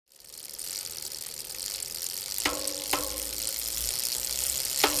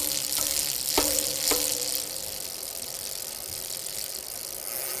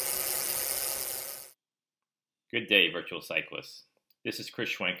Good day, virtual cyclists. This is Chris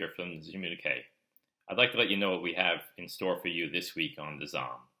Schwenker from Zom Preview. I'd like to let you know what we have in store for you this week on the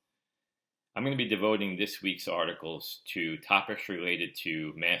Zom. I'm going to be devoting this week's articles to topics related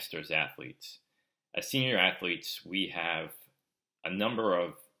to masters athletes. As senior athletes, we have a number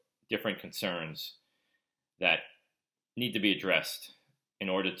of different concerns that need to be addressed in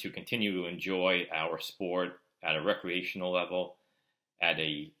order to continue to enjoy our sport at a recreational level, at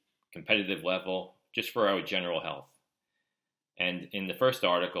a competitive level, just for our general health. And in the first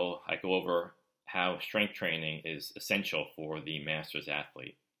article, I go over how strength training is essential for the masters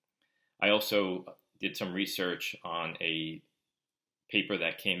athlete. I also did some research on a paper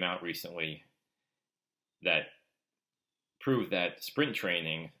that came out recently that proved that sprint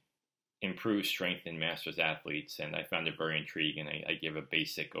training improves strength in masters athletes, and I found it very intriguing. I give a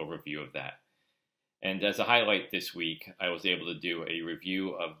basic overview of that. And as a highlight this week, I was able to do a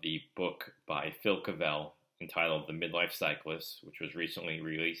review of the book by Phil Cavell entitled The Midlife Cyclist, which was recently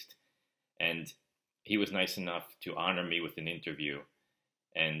released. And he was nice enough to honor me with an interview.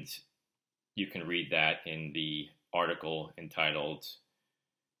 And you can read that in the article entitled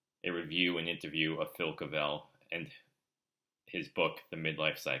A Review and Interview of Phil Cavell and his book, The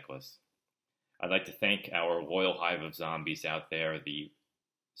Midlife Cyclist. I'd like to thank our loyal hive of zombies out there. The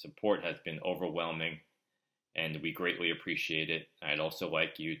support has been overwhelming, and we greatly appreciate it. I'd also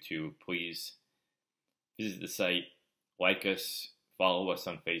like you to please visit the site, like us, follow us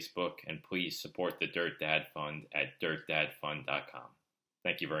on Facebook, and please support the Dirt Dad Fund at dirtdadfund.com.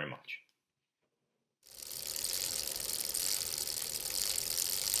 Thank you very much.